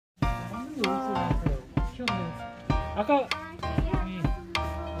아까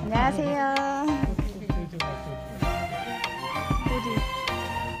안녕하세요. 어디?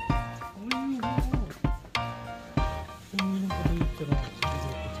 이런 것도 있잖아.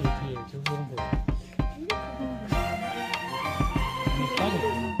 저 뒤에 저런 거.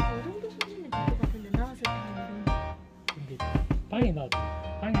 근데 빵이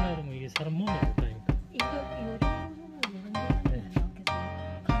나오면 이게 사람 몸에 좋다니까. 이거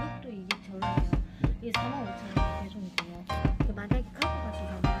가격도 이게 저렴해요. 이게 45,000원 배송이고요. 만약에 갖고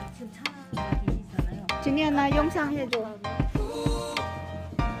가시면 지금 차 계시잖아요. 준이야 나 영상 해줘.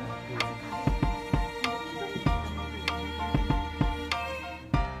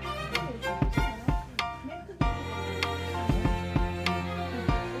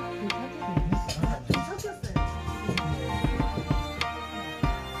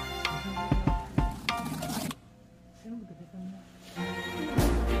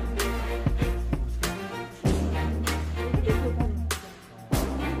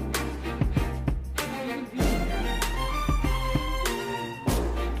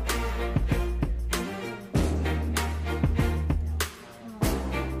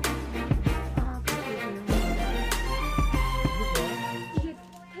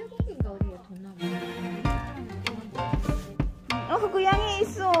 고양이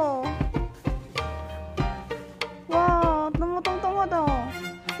있어. 와, 너무 똥똥하다.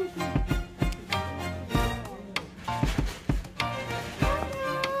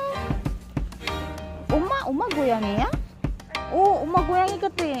 엄마 고양이야? 오, 엄마 고양이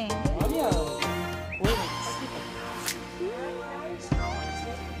같아. 아니야.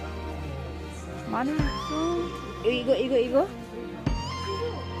 많이 있어. 이거?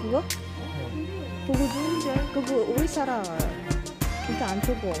 그거 좋은데? 그거 우리 사람 진짜 안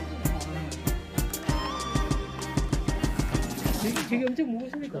주고. 되게 엄청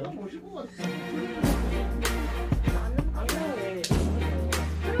무거우십니까?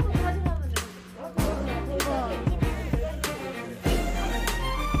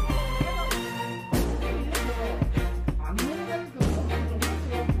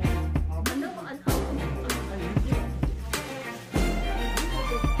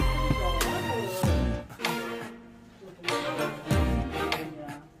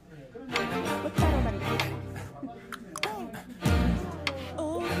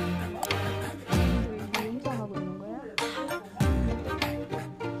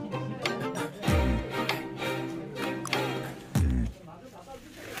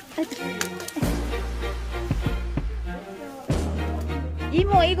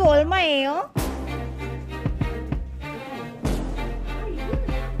 이모 이거 얼마예요?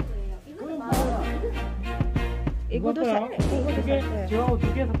 이것도 살 거야. 저하고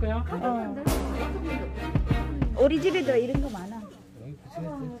두 개 살 거야? 우리 집에도 이런 거 많아.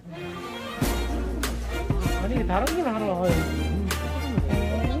 아니 다른 건 하나.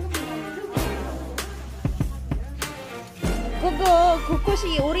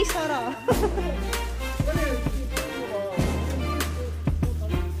 그것이 우리 살아.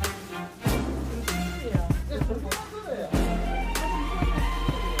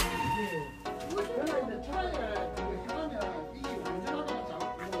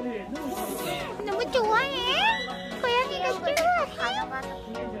 너무 좋아해. 고양이가 좋아.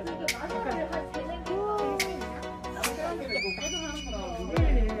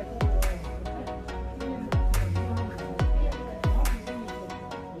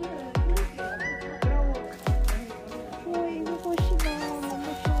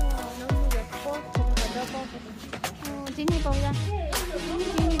 진이 봐봐.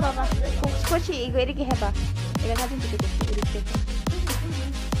 진이 봐봐. 스쿼시 이거 이렇게 해봐. 내가 사진 찍어줄게. 이렇게.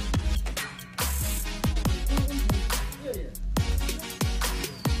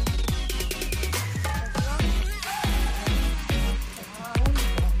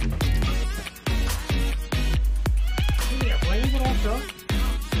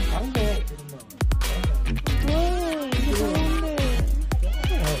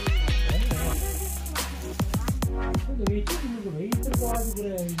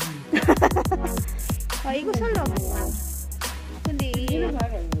 아 이거 살라고. 근데 이거는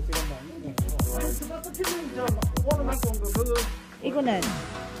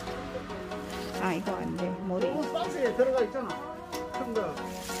이거 안 돼. 머리. 박스에 들어가 있잖아. 큰 거.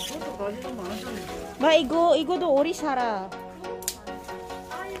 그것도 가지고 많았잖아. 마 이거도 오리 살아.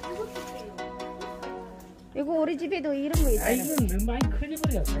 이거 우리 집에도 이런 거 있잖아. 이건 너무 많이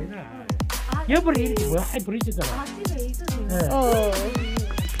커져버려. 여벌이 이렇게 뭐야? 하이 버리지더라. 집에 있으세요?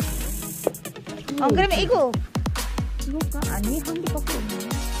 그러면 이거 이거가? 아니 한 개밖에 없네.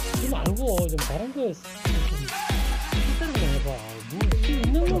 이거 말고 좀 다른 거 좀 해봐. 뭐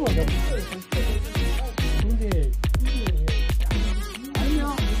있는 그러면 근데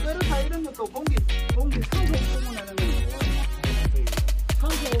아니면 베르타 이런 것도 공기 산소 때문에 내는 거고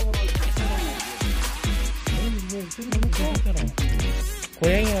산소를 같이 뭐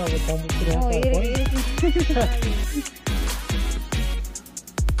고양이하고 방북으로 할까? 이렇게.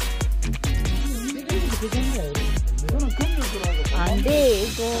 저는 검정술하고 안 돼,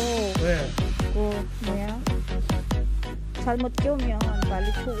 이거. 왜? 이거, 뭐야? 잘못 끼우면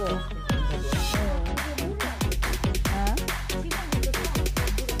빨리 죽어. 아?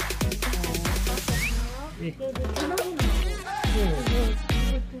 예.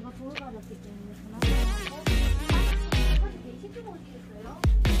 제가 돌아가셨기 때문에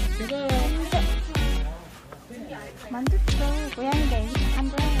제가 만졌어. 고양이가 이게 한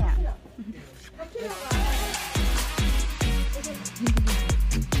고양이야.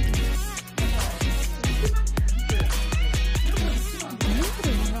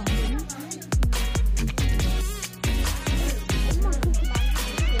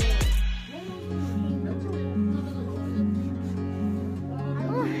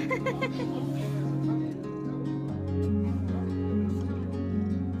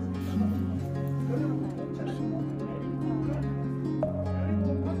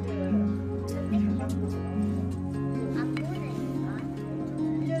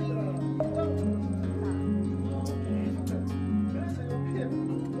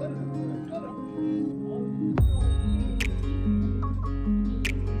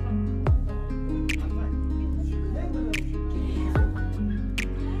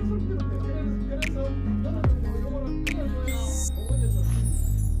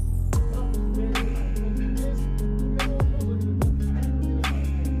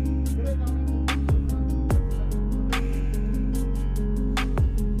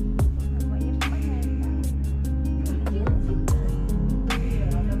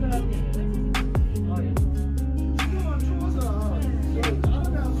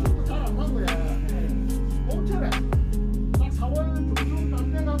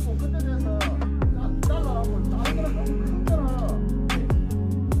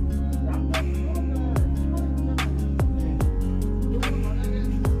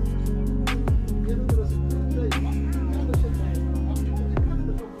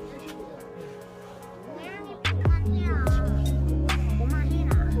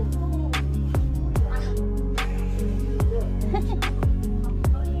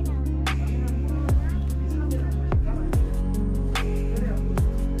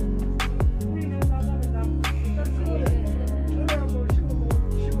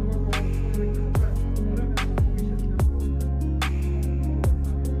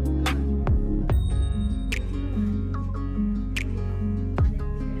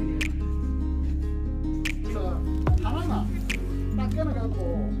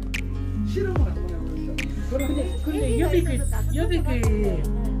 근데 옆에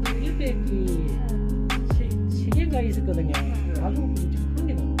세 개가 있었거든요. 나중에 한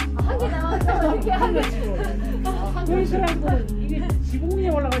개 나왔어. 한 개 나왔어. 이렇게 한 개. 그 사람들은 이게 지붕 위에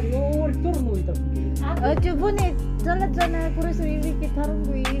올라가지고 이렇게 돌아 누워있다. 저번에 잘랐잖아. 그래서 이렇게 다른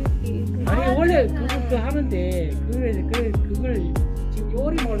거 이렇게. 아니 원래 그거 하는데 그걸 지금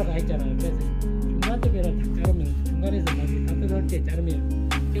요리 올라가 있잖아. 그래서 중간쯤에는 딱 자르면 중간에서 나중에 따뜻할 때 자르면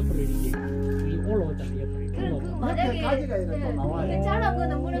옆으로 이렇게 올라오잖아. 옆으로 이렇게 올라오잖아. 만약에 가지가 이렇게 또 나와요. 이렇게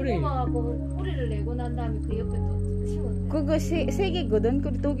잘라거나 물에 그래. 뽑아갖고 뿌리를 내고 난 다음에 그 옆에 또 심었대. 그거 세 개거든.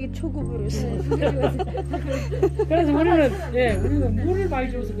 그리고 독이 초급으로서. 그래서 우리는 물을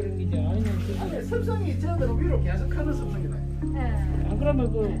많이 줘서 그런 게죠. 아니면 아니, 습성이 저대로 위로 계속 하는 습성이네. 안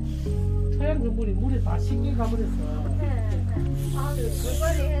그러면 그 토양 성분이 물에 다 씻겨 가버렸어. 아,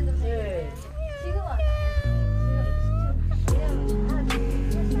 물빨리 해도 지금 안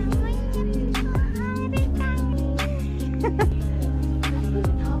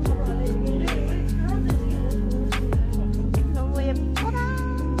너무 예뻐라.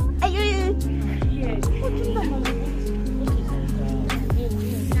 아유.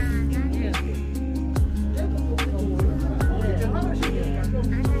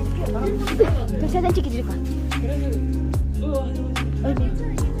 저 사진 찍어줄 거야.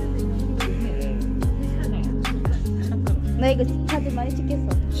 나 이거 사진 많이 찍겠어.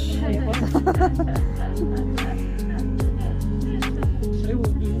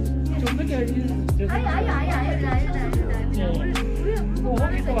 좀 늦게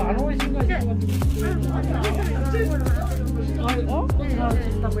혹시 또안 오신 거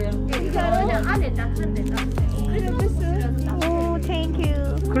그냥 안에 딱 한대 딱. 오, 땡큐.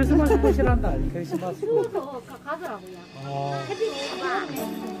 크리스마스 꽃이란다. 크리스마스 꽃. 가더라고요.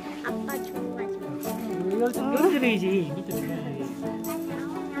 아빠 좋아가지고. 열들이지 밑에.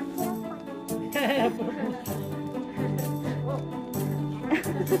 우리 사람이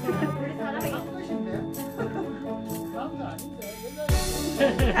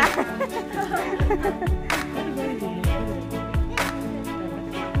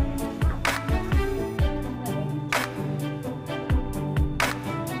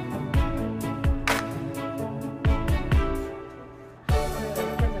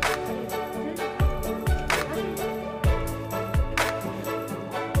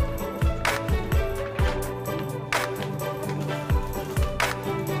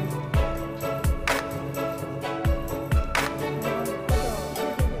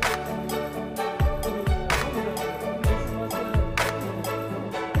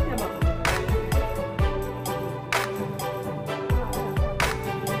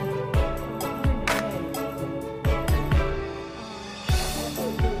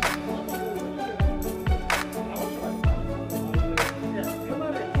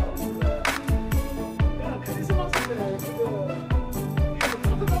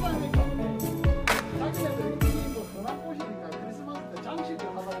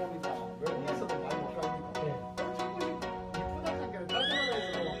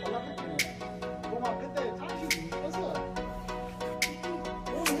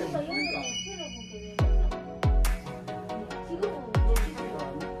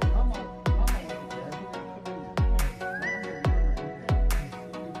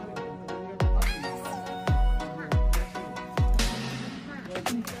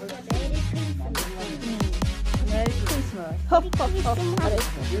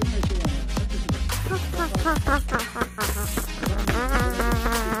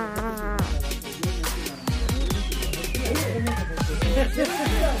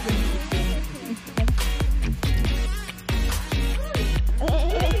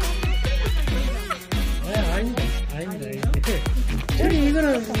남자 아닌데 저는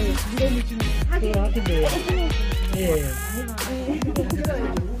이거는 이거는 지금 그거 같은데. 예.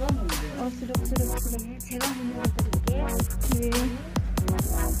 수룩수룩수룩 제가 문을 드릴게요. 네.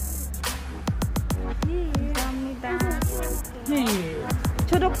 감사합니다. 예.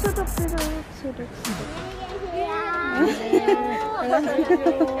 초록초록초록.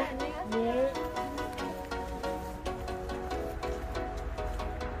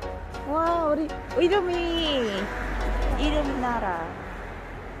 와, 우리 이름이 나라.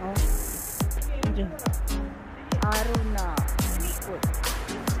 이름 아루나.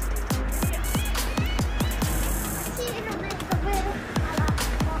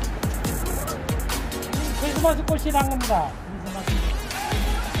 크리스마스 꽃이 난 겁니다.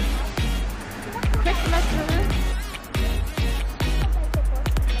 크리스마스.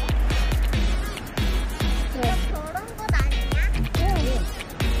 저런 건 아니야?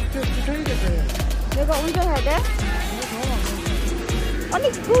 내가 운전해야 돼? 아니,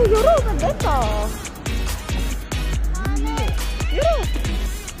 그거 열어오면 됐다. 열어.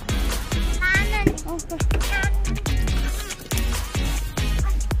 나는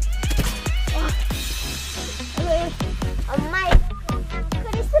엄마 이거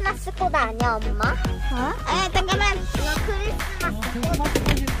크리스마스 꽃 아니야 엄마? 어? 잠깐만. 이거 크리스마스 꽃.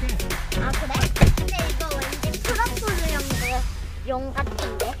 아 그래? 근데 이거 왠지 트러플용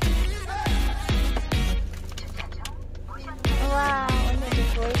같은데? 와.